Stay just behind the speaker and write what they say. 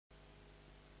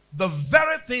the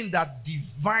very thing that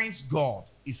defines God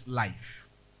is life.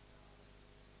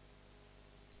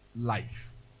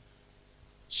 Life.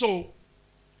 So,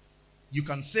 you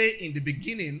can say in the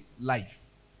beginning, life.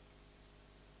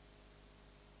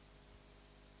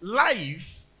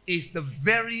 Life is the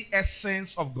very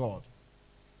essence of God.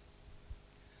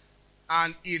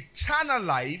 And eternal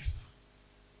life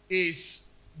is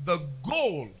the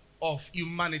goal of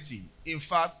humanity. In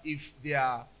fact, if there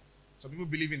are, some people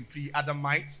believe in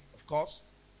pre-Adamite, of course.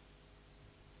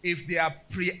 If they are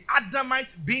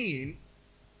pre-Adamite being,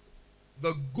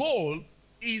 the goal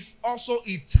is also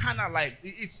eternal life.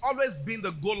 It's always been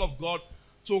the goal of God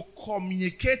to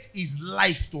communicate his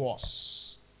life to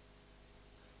us.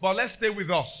 But let's stay with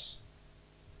us.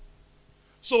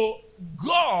 So,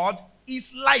 God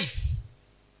is life.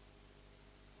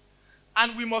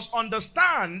 And we must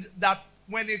understand that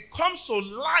when it comes to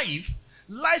life,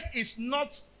 life is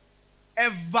not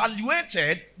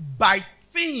evaluated by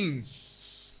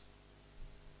things.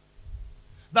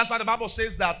 That's why the Bible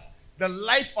says that the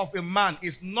life of a man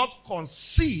is not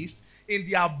consist in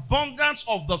the abundance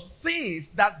of the things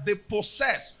that they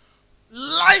possess.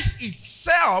 Life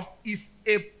itself is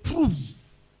a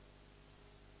proof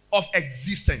of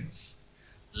existence.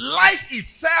 Life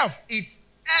itself, its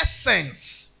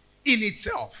essence in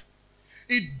itself.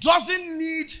 It doesn't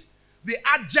need the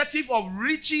adjective of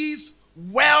riches,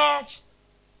 wealth,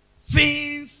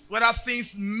 things, whether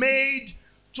things made,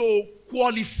 to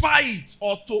qualify it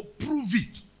or to prove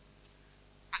it.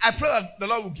 I pray that the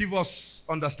Lord will give us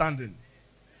understanding.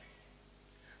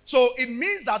 So it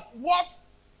means that what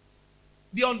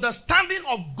the understanding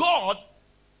of God,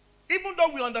 even though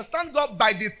we understand God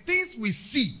by the things we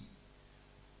see,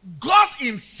 God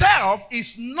himself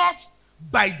is not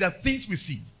by the things we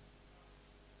see.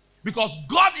 Because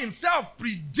God himself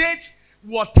predates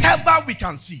whatever we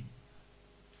can see.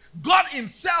 God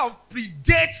himself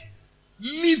predates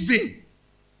living.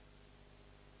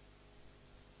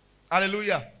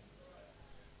 Hallelujah.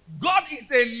 God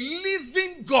is a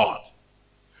living God.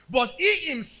 But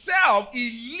he himself,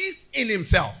 he lives in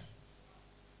himself.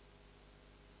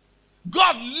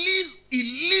 God lives,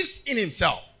 he lives in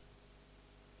himself.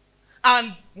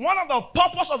 And one of the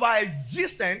purposes of our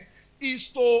existence is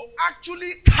to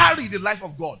actually carry the life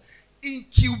of God,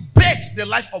 incubate the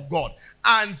life of God,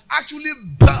 and actually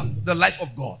birth the life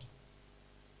of God.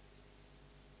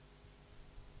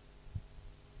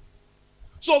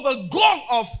 So the goal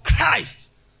of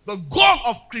Christ, the goal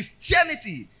of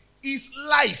Christianity is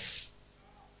life.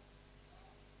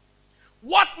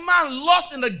 What man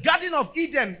lost in the Garden of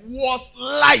Eden was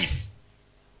life.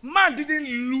 Man didn't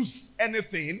lose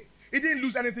anything. He didn't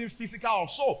lose anything physical or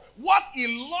so. What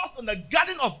he lost in the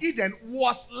Garden of Eden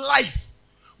was life.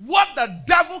 What the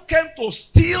devil came to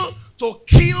steal, to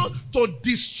kill, to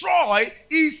destroy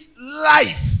is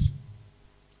life.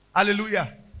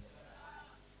 Hallelujah.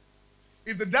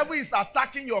 If the devil is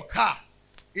attacking your car,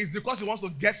 it's because he wants to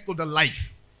get to the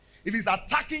life. If he's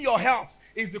attacking your health,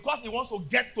 it's because he wants to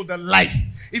get to the life.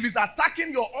 If he's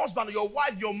attacking your husband, your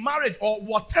wife, your marriage, or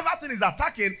whatever thing he's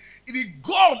attacking, the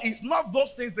goal is not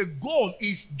those things. The goal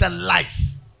is the life.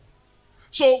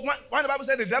 So when the Bible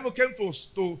said the devil came to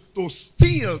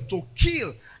steal, to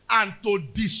kill, and to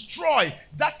destroy,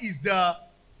 that is the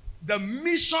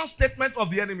mission statement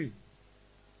of the enemy.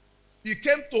 He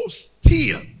came to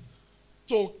steal,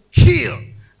 to kill,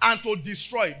 and to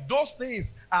destroy. Those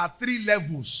things are 3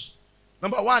 levels.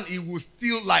 Number 1, he will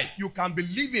steal life. You can be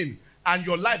living and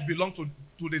your life belongs to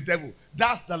the devil.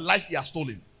 That's the life he has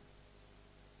stolen.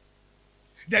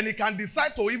 Then he can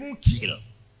decide to even kill.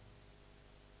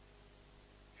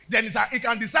 Then he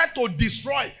can decide to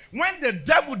destroy. When the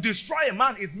devil destroys a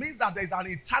man, it means that there is an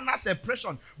eternal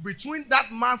separation between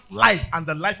that man's life and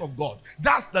the life of God.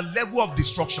 That's the level of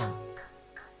destruction.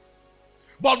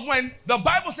 But when the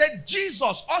Bible said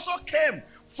Jesus also came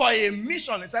for a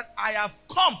mission, he said, I have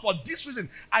come for this reason.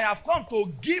 I have come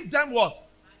to give them what?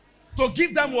 To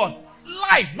give them what?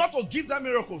 Life. Not to give them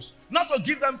miracles. Not to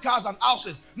give them cars and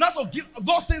houses. Not to give,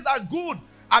 those things are good.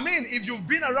 I mean, if you've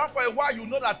been around for a while, you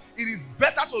know that it is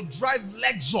better to drive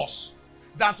Lexus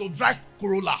than to drive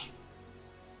Corolla.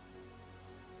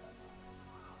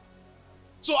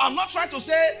 So I'm not trying to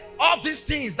say all these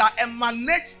things that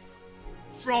emanate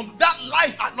from that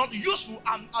life are not useful.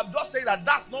 I'm just saying that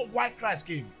that's not why Christ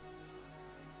came.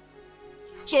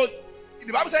 So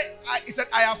the Bible said, he said,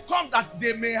 I have come that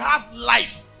they may have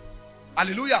life.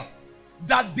 Hallelujah.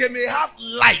 That they may have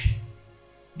life.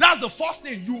 That's the first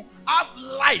thing. You have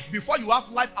life before you have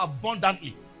life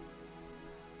abundantly.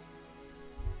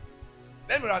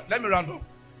 Let me round up.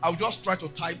 I'll just try to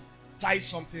tie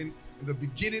something in the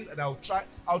beginning, and I'll try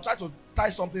to tie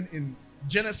something in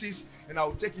Genesis, and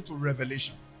I'll take it to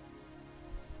Revelation.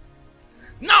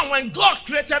 Now, when God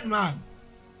created man,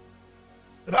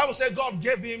 the Bible said God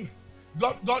gave him,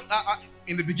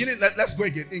 in the beginning, let's go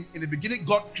again. In the beginning,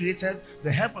 God created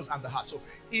the heavens and the heart. So,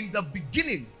 in the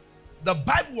beginning, the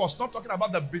Bible was not talking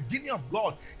about the beginning of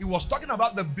God. It was talking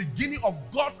about the beginning of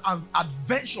God's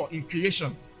adventure in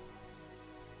creation.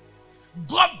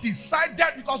 God decided,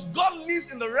 because God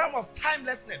lives in the realm of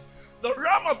timelessness. The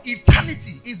realm of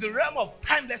eternity is the realm of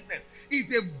timelessness.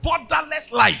 It's a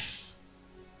borderless life.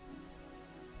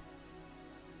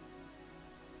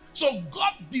 So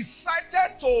God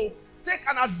decided to take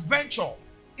an adventure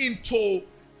into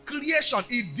creation.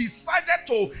 He decided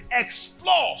to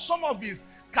explore some of his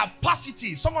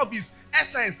capacity, some of his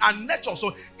essence and nature.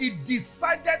 So he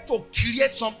decided to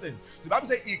create something. The Bible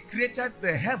says he created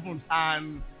the heavens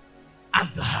and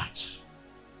the earth.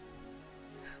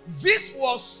 This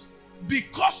was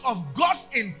because of God's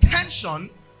intention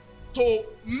to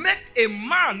make a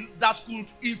man that could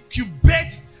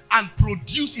incubate and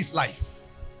produce his life.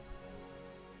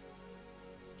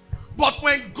 But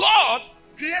when God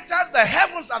created the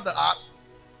heavens and the earth,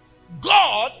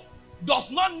 God does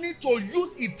not need to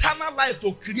use eternal life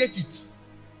to create it.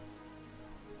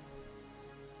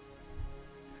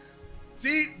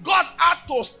 See, God had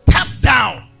to step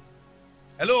down.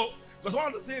 Hello? Because one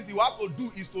of the things you have to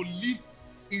do is to live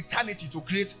eternity to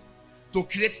create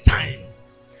time.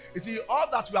 You see, all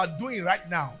that we are doing right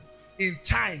now in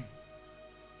time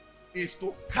is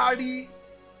to carry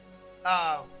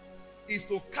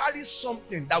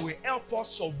something that will help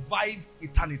us survive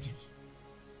eternity.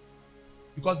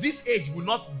 Because this age will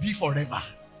not be forever.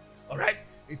 All right?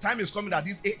 A time is coming that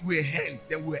this age will end.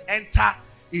 Then we will enter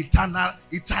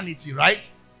eternity,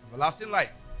 right? Everlasting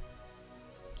life.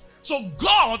 So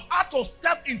God had to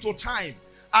step into time.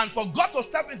 And for God to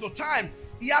step into time,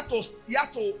 he had to,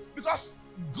 because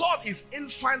God is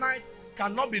infinite,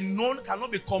 cannot be known,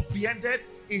 cannot be comprehended,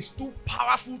 is too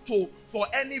powerful for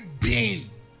any being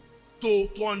to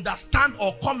understand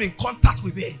or come in contact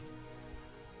with him.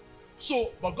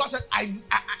 So, but God said,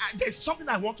 there's something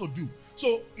I want to do.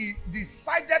 So he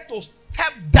decided to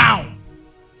step down.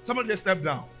 Somebody say step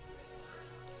down.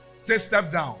 Say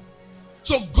step down.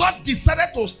 So God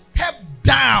decided to step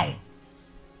down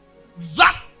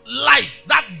that life,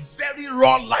 that very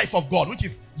raw life of God, which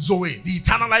is Zoe, the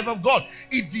eternal life of God.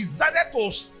 He decided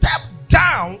to step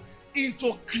down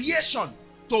into creation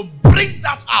to bring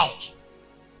that out.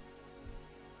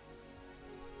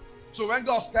 So when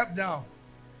God stepped down,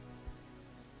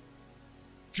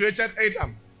 created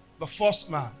Adam, the first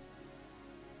man,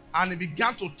 and he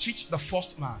began to teach the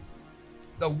first man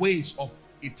the ways of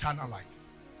eternal life.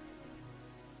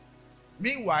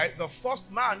 Meanwhile, the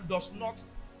first man does not.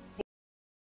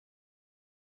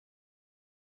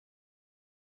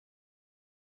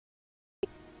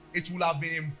 It would have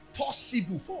been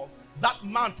impossible for that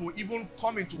man to even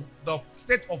come into the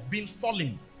state of being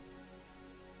fallen.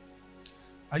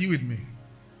 Are you with me?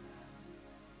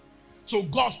 So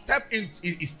God stepped in,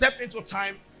 he stepped into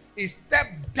time, he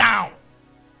stepped down.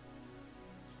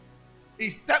 He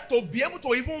stepped to be able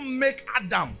to even make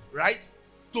Adam, right?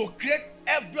 To create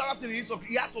every other thing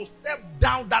he had to step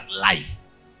down that life.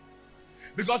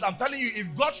 Because I'm telling you, if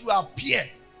God should appear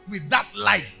with that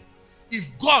life,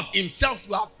 if God himself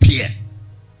should appear,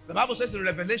 the Bible says in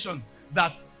Revelation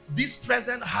that this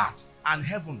present heart and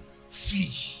heaven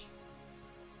flee.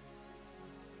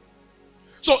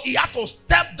 So he had to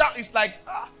step down. It's like,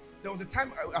 there was a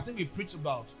time I think we preached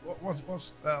about, what was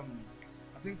it? I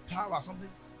think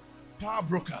power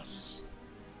brokers.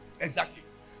 Exactly.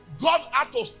 God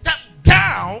had to step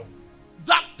down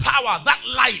that power, that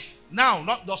life. Now,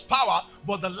 not just power,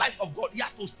 but the life of God. He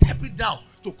has to step it down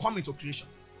to come into creation.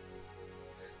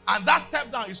 And that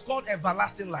step down is called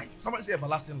everlasting life. Somebody say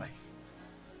everlasting life.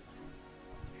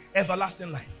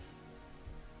 Everlasting life.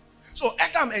 So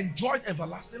Adam enjoyed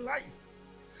everlasting life.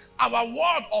 Our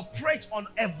world operates on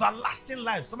everlasting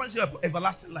life. Somebody say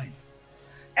everlasting life.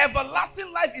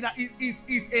 Everlasting life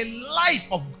is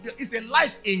a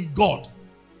life in God.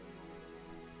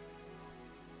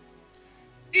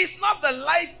 It's not the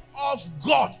life of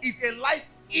God. It's a life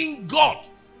in God.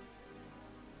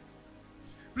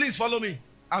 Please follow me.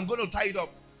 I'm going to tie it up.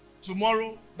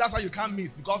 Tomorrow, that's why you can't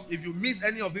miss. Because if you miss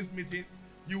any of this meeting,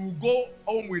 you will go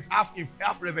home with half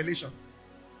revelation.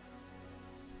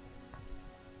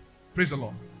 Praise the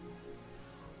Lord.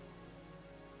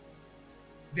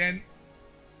 Then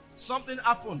something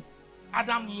happened.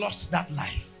 Adam lost that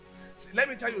life. See, let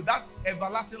me tell you, that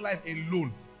everlasting life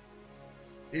alone.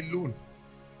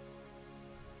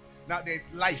 Now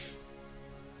there's life.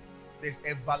 There's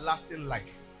everlasting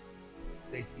life.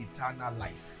 There's eternal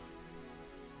life.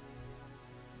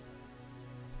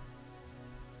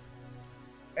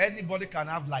 Anybody can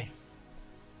have life.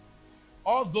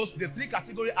 All those, the three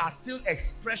categories are still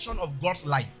expression of God's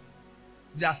life.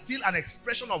 They are still an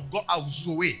expression of God, of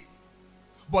Zoe.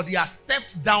 But they are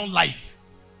stepped down life.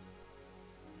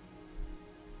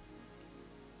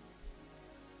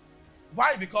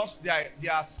 Why? Because they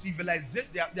are civilization.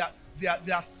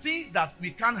 They are things that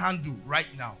we can't handle right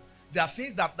now. There are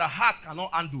things that the heart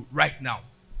cannot handle right now.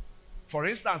 For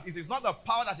instance, it is not the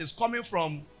power that is coming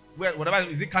from where, whatever,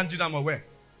 is it Kanjidam or where?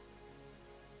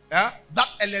 Yeah? That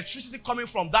electricity coming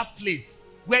from that place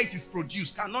where it is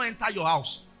produced cannot enter your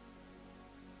house.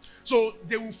 So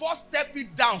they will first step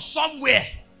it down somewhere.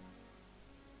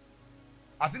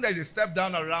 I think there is a step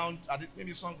down around, I think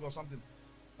maybe something or something,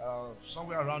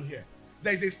 somewhere around here.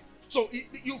 There is a, so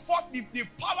the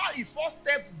power is first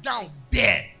stepped down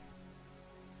there.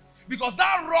 Because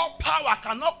that raw power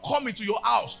cannot come into your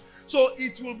house. So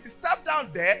it will be stepped down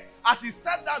there. As it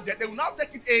stepped down there, they will now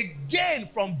take it again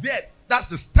from there. That's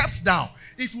the stepped down.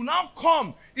 It will now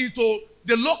come into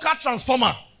the local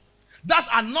transformer. That's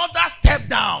another step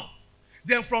down.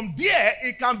 Then from there,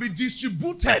 it can be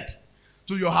distributed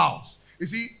to your house. You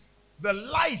see, the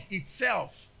life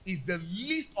itself is the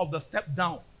least of the step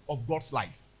down of God's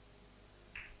life.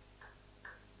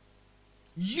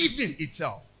 Living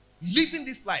itself, living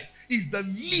this life is the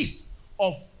least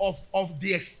of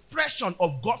the expression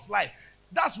of God's life.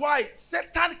 That's why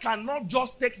Satan cannot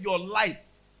just take your life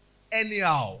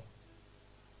anyhow.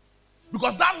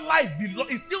 Because that life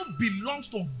it still belongs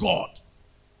to God.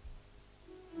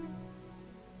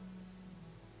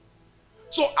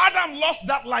 So Adam lost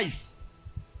that life.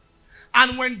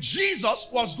 And when Jesus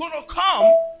was going to come,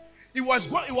 he was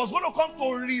going to come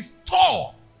to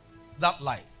restore that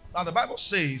life. Now the Bible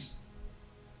says,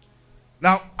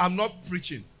 now I'm not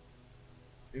preaching.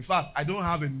 In fact, I don't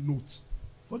have a note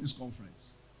for this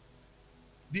conference.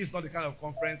 This is not the kind of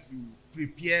conference you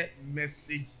prepare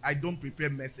message. I don't prepare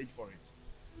message for it.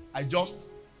 I just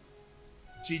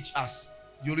teach as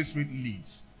the Holy Spirit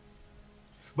leads.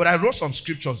 But I wrote some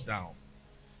scriptures down.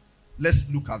 Let's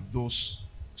look at those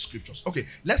scriptures. Okay,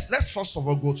 let's first of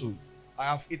all go to, I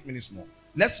have 8 minutes more.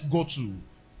 Let's go to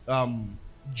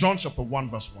John chapter 1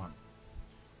 verse 1.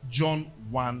 John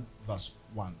 1 verse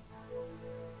 1.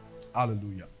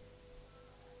 Hallelujah.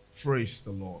 Praise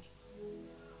the Lord.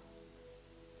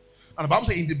 And the Bible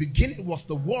says, in the beginning was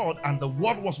the Word, and the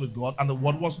Word was with God, and the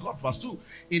Word was God. Verse 2.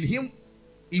 In him,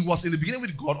 he was in the beginning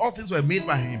with God. All things were made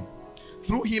by him.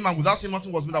 Through him and without him,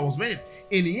 nothing was made that was made.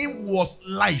 In him was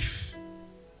life.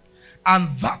 And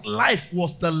that life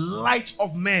was the light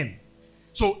of men.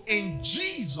 So in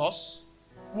Jesus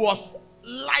was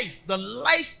life, the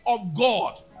life of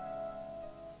God.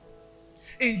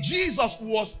 In Jesus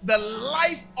was the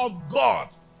life of God.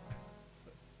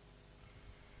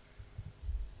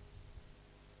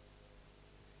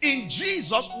 In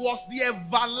Jesus was the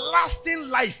everlasting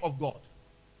life of God.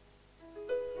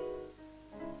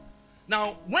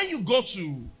 Now, when you go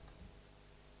to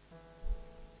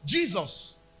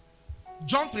Jesus,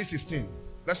 John 3:16.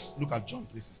 Let's look at John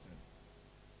 3:16.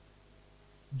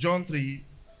 John 3.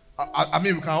 I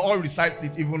mean, we can all recite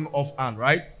it even offhand,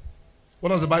 right? What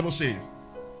does the Bible say?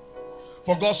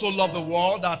 For God so loved the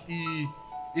world that he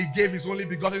gave his only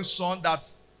begotten Son, that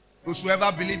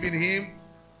whosoever believe in him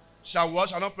shall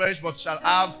not perish, but shall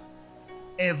have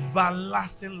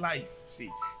everlasting life. See,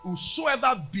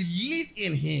 whosoever believe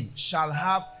in him shall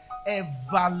have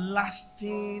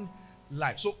everlasting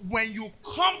life. So when you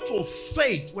come to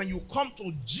faith, when you come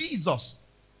to Jesus,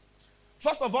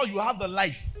 first of all, you have the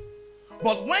life.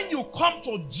 But when you come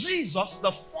to Jesus,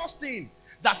 the first thing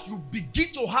that you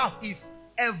begin to have is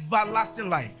everlasting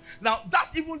life. Now,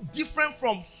 that's even different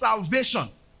from salvation.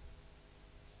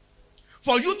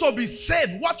 For you to be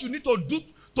saved, what you need to do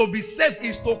to be saved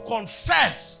is to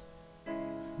confess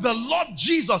the Lord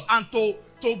Jesus and to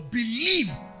believe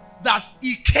that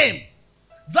he came.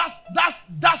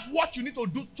 That's what you need to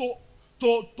do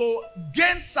to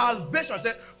gain salvation.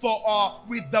 For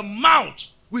with the mouth,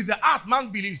 with the heart man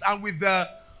believes, and with the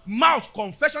mouth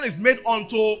confession is made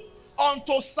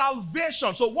unto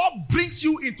salvation. So what brings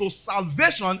you into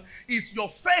salvation is your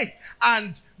faith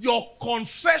and your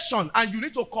confession. And you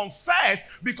need to confess,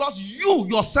 because you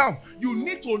yourself, you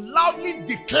need to loudly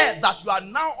declare that you are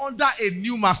now under a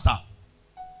new master.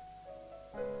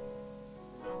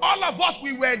 All of us,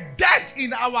 we were dead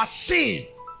in our sin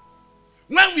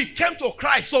when we came to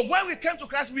Christ. So when we came to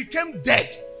Christ, we came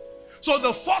dead. So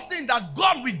the first thing that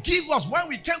God will give us when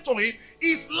we came to him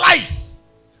is life.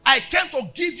 I came to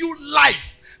give you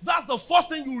life. That's the first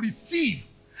thing you receive.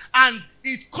 And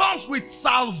it comes with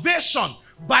salvation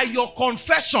by your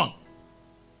confession.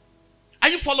 Are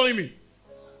you following me?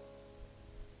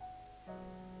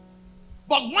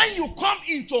 But when you come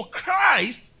into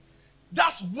Christ,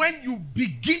 that's when you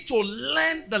begin to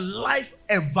learn the life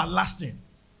everlasting.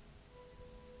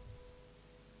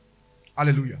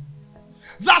 Hallelujah.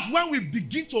 That's when we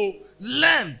begin to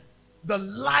learn the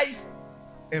life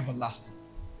everlasting.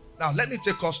 Now, let me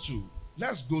take us to,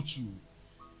 let's go to,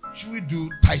 should we do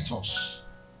Titus?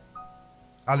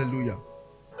 Hallelujah.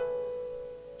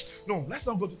 No, let's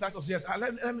not go to Titus. Yes,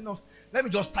 let me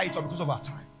just tie it up because of our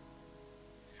time.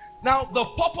 Now, the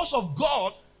purpose of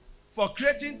God for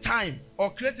creating time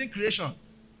or creating creation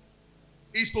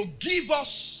is to give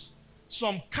us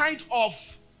some kind of,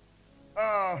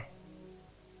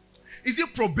 is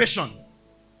it probation?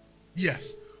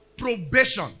 Yes,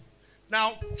 probation.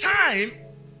 Now, time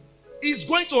is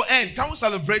going to end. Can we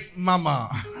celebrate Mama?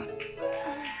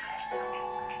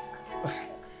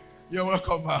 You're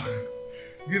welcome, Ma.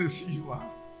 Good to see you, Ma.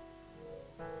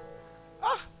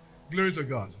 Glory to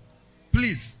God.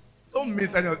 Please, don't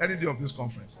miss any day of this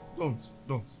conference. Don't.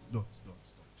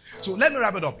 So let me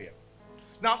wrap it up here.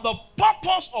 Now, the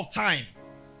purpose of time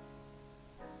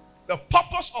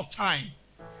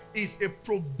is a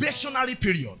probationary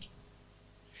period.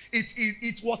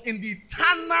 It was in the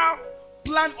eternal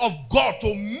plan of God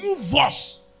to move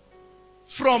us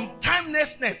from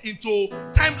timelessness into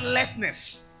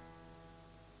timelessness.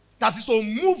 That is to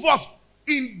move us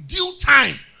in due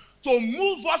time, to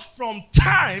move us from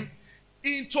time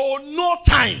into no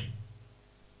time.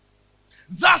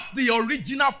 That's the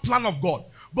original plan of God.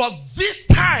 But this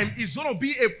time is going to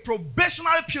be a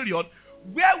probationary period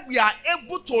where we are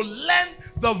able to learn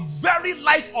the very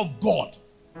life of God,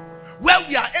 where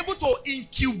we are able to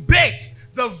incubate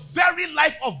the very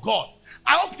life of God.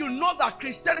 I hope you know that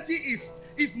Christianity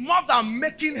is more than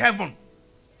making heaven.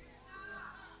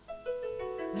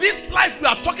 This life we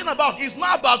are talking about is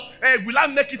not about, will I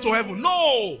make it to heaven?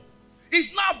 No.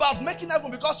 It's not about making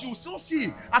heaven, because you still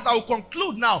see, as I will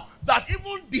conclude now, that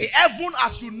even the heaven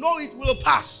as you know it will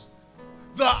pass.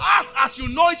 The earth as you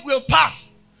know it will pass.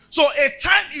 So a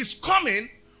time is coming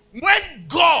when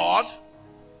God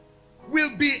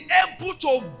will be able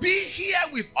to be here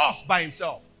with us by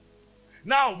himself.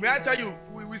 Now, may I tell you,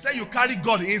 we say you carry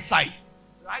God inside,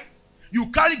 right? You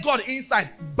carry God inside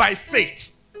by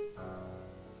faith.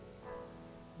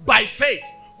 By faith.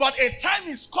 But a time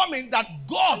is coming that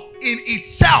God in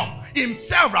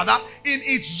himself rather, in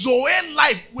its Zoe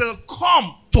life will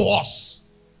come to us.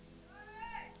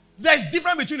 There's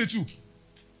difference between the two.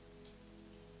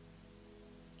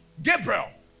 Gabriel,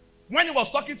 when he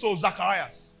was talking to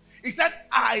Zacharias, he said,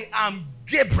 I am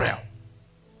Gabriel.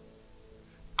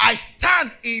 I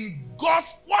stand in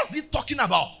God's, what's he talking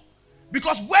about?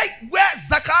 Because where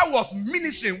Zachariah was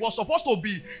ministering was supposed to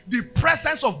be the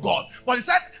presence of God. But he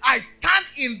said, I stand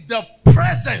in the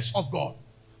presence of God.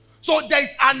 So there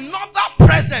is another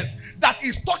presence that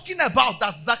is talking about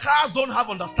that Zacharias don't have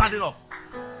understanding of.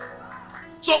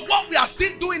 So what we are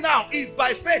still doing now is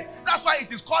by faith. That's why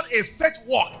it is called a faith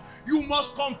walk. You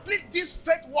must complete this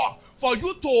faith walk for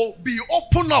you to be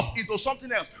opened up into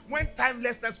something else when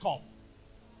timelessness comes.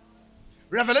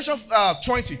 Revelation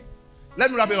 20.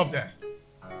 Let me wrap it up there.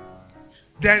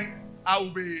 Then I will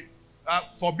be,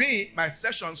 for me, my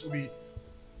sessions will be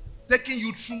taking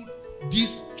you through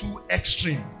these two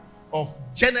extremes of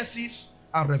Genesis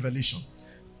and Revelation.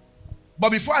 But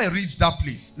before I read that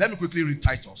place, let me quickly read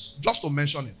Titus, just to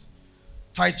mention it.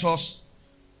 Titus,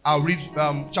 I'll read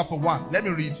chapter 1. Let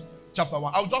me read chapter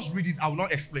 1. I'll just read it. I will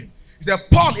not explain. It says,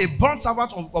 Paul, a bond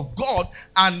servant of God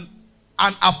and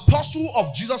an apostle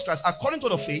of Jesus Christ, according to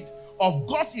the faith of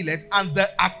God's elect and the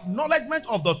acknowledgement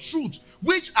of the truth,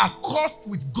 which are caused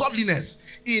with godliness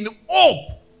in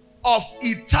hope of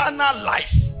eternal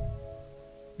life.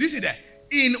 This is there.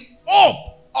 In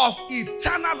hope of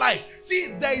eternal life.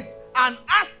 See, there is an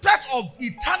aspect of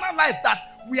eternal life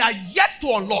that we are yet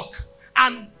to unlock,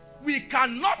 and we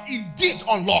cannot indeed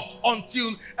unlock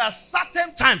until a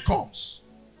certain time comes.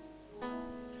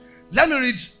 Let me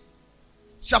read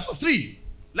chapter 3.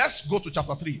 Let's go to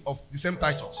chapter 3 of the same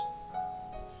titles.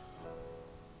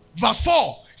 Verse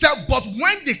 4 said, but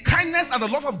when the kindness and the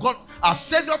love of God our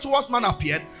Savior towards man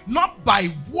appeared, not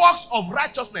by works of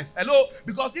righteousness. Hello?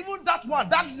 Because even that one,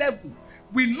 that level,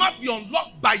 will not be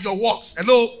unlocked by your works.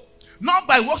 Hello? Not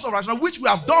by works of righteousness, which we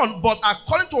have done, but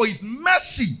according to his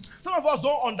mercy. Some of us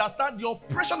don't understand the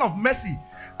operation of mercy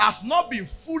has not been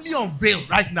fully unveiled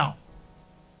right now.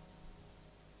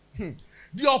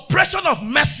 The operation of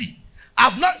mercy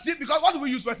have not seen, because what do we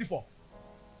use mercy for?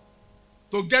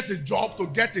 to get a job, to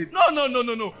get it. No, no, no,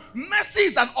 no, no. Mercy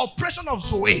is an operation of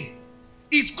Zoe.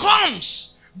 It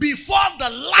comes before the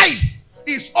life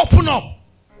is opened up.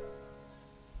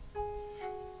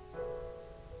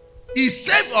 He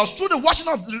saved us through the washing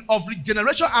of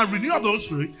regeneration and renewal of the Holy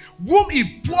Spirit, whom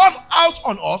he poured out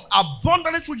on us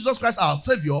abundantly through Jesus Christ our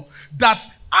Savior, that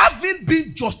having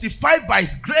been justified by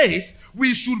his grace,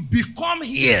 we should become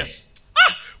heirs.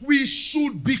 We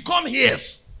should become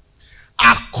heirs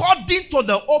according to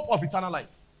the hope of eternal life.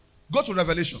 Go to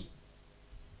Revelation.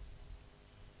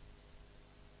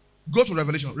 Go to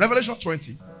Revelation. Revelation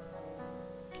 20.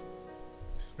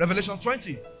 Revelation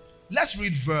 20. Let's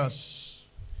read verse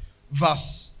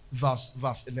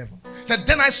 11. It said,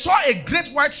 then I saw a great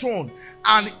white throne,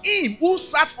 and him who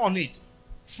sat on it,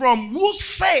 from whose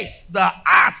face the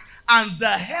earth and the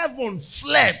heaven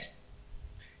fled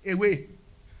away.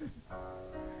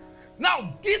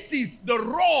 Now, this is the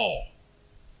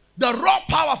raw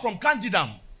power from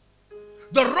Candidam.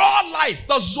 The raw life,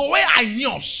 the Zoe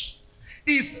Aionios,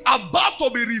 is about to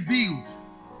be revealed.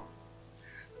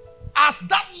 As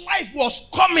that life was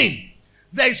coming,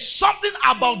 there is something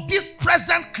about this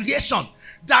present creation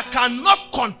that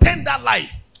cannot contain that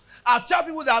life. I tell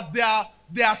people that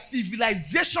there are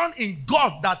civilization in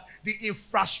God that the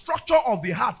infrastructure of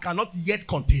the heart cannot yet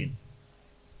contain.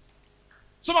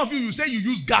 Some of you say you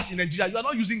use gas in Nigeria. You are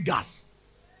not using gas.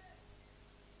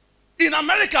 In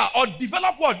America or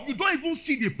developed world, you don't even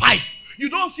see the pipe. You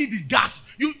don't see the gas.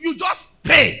 You just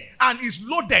pay and it's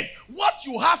loaded. What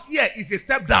you have here is a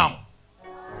step down.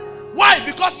 Why?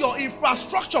 Because your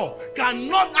infrastructure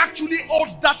cannot actually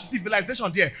hold that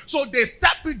civilization there. So they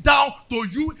step it down to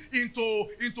you into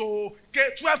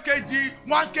 12 kg,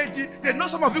 1 kg. They know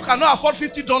some of you cannot afford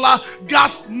 $50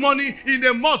 gas money in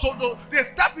a month. So they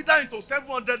step it down into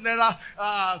 700 naira,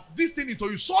 this thing into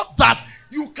you, so that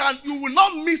you will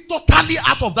not miss totally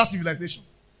out of that civilization.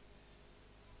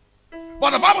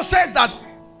 But the Bible says that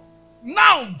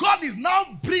now God is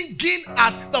now bringing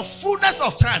at the fullness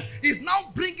of time. He's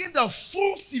now bringing the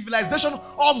full civilization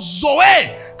of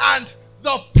Zoe, and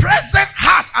the present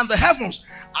heart and the heavens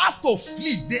have to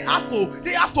flee. They have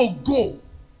to go.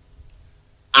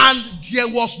 And there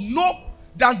was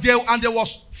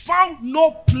found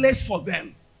no place for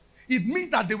them. It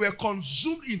means that they were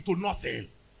consumed into nothing.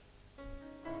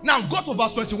 Now go to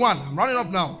verse 21. I'm running up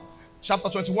now. Chapter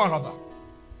 21 rather.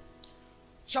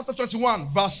 Chapter 21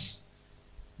 verse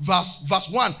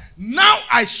 1. Now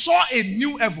I saw a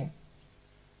new heaven.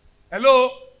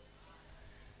 Hello?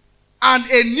 And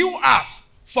a new earth.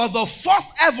 For the first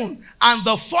heaven and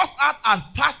the first earth had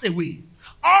passed away.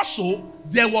 Also,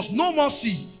 there was no more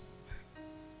sea.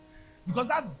 Because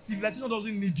that civilization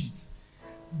doesn't need it.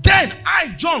 Then I,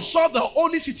 John, saw the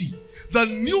holy city, the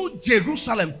new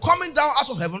Jerusalem, coming down out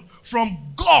of heaven from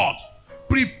God,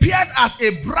 prepared as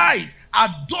a bride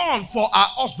adorned for her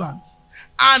husband.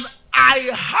 And I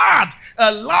heard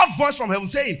a loud voice from heaven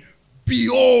saying,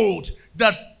 behold,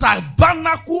 the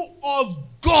tabernacle of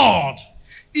God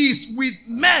is with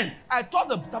men. I thought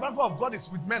the tabernacle of God is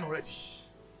with men already.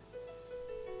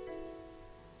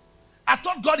 I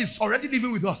thought God is already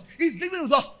living with us. He's living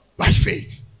with us by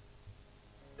faith.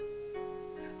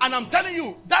 And I'm telling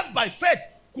you, that by faith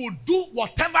could do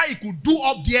whatever he could do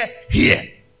up there,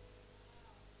 here.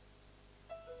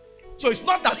 So it's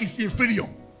not that it's inferior.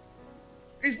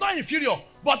 It's not inferior.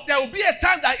 But there will be a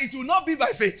time that it will not be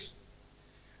by faith.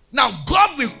 Now,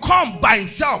 God will come by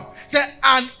himself. Say,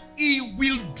 and he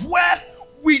will dwell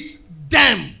with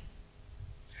them.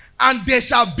 And they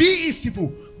shall be his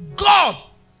people. God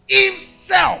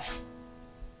himself.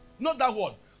 Not that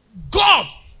word. God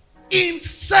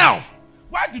himself.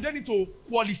 Why do they need to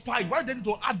qualify? Why do they need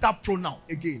to add that pronoun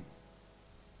again?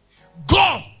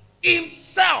 God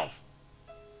himself.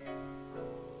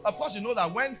 Of course, you know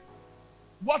that when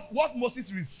what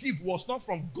Moses received was not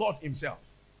from God himself.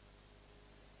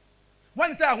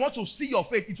 When he said, I want to see your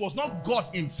faith, it was not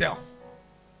God himself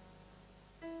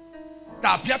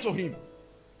that appeared to him.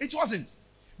 It wasn't.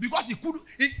 Because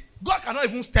God cannot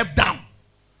even step down.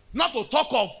 Not to talk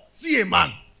of see a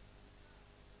man.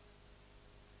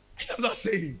 I'm not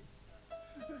saying.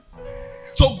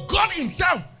 So God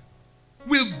himself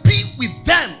will be with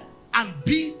them and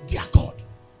be their God.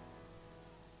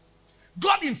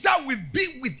 God himself will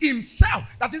be with himself.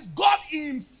 That is, God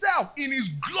himself in his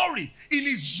glory, in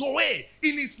his Zoe,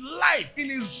 in his life,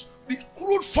 in the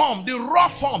crude form, the raw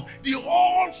form, the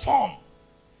all form.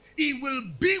 He will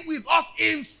be with us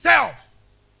himself.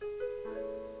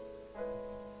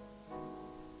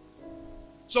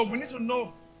 So we need to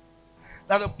know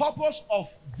that the purpose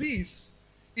of this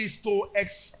is to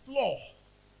explore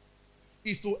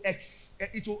is to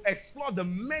explore the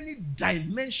many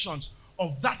dimensions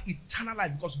of that eternal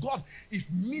life, because God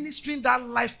is ministering that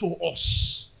life to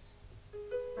us.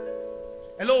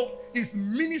 Hello? He's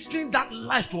ministering that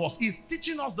life to us. He's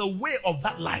teaching us the way of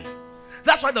that life.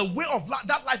 That's why the way of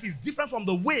that life is different from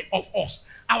the way of us.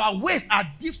 Our ways are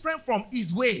different from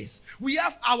his ways. We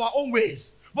have our own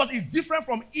ways, but it's different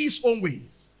from his own ways.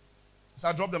 So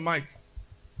I drop the mic.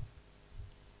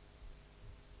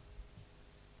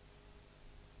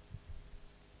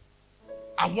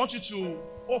 I want you to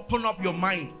open up your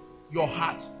mind, your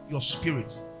heart, your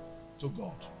spirit to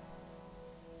God.